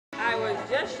was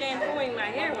just shampooing my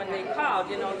hair when they called.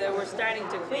 You know, they were starting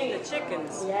to clean the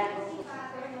chickens. Yeah.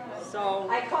 So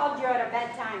I called you at a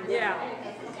bad time. yeah.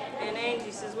 And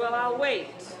Angie says, well, I'll wait.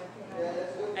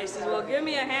 I says, well, give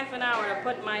me a half an hour to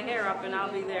put my hair up and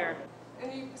I'll be there.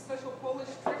 Any special Polish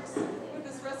tricks with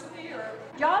this recipe, or?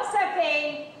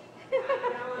 Josephine,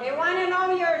 they want to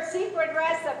know your secret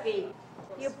recipe.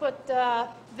 You put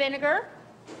vinegar,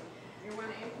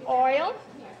 oil,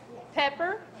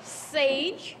 pepper,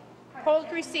 sage,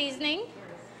 poultry seasoning.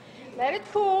 Let it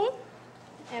cool,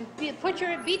 and put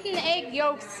your beaten egg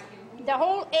yolks, the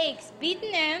whole eggs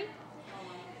beaten in.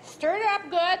 Stir it up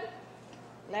good.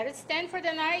 Let it stand for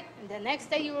the night. And the next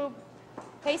day you will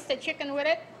paste the chicken with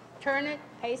it, turn it,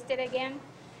 paste it again,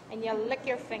 and you lick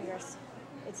your fingers.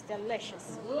 It's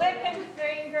delicious. Licking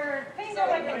finger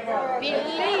licking bowl. Believe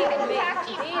me,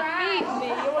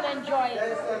 you will enjoy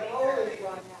it.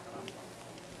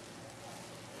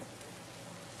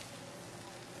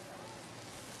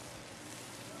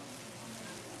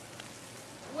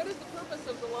 What is the purpose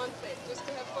of the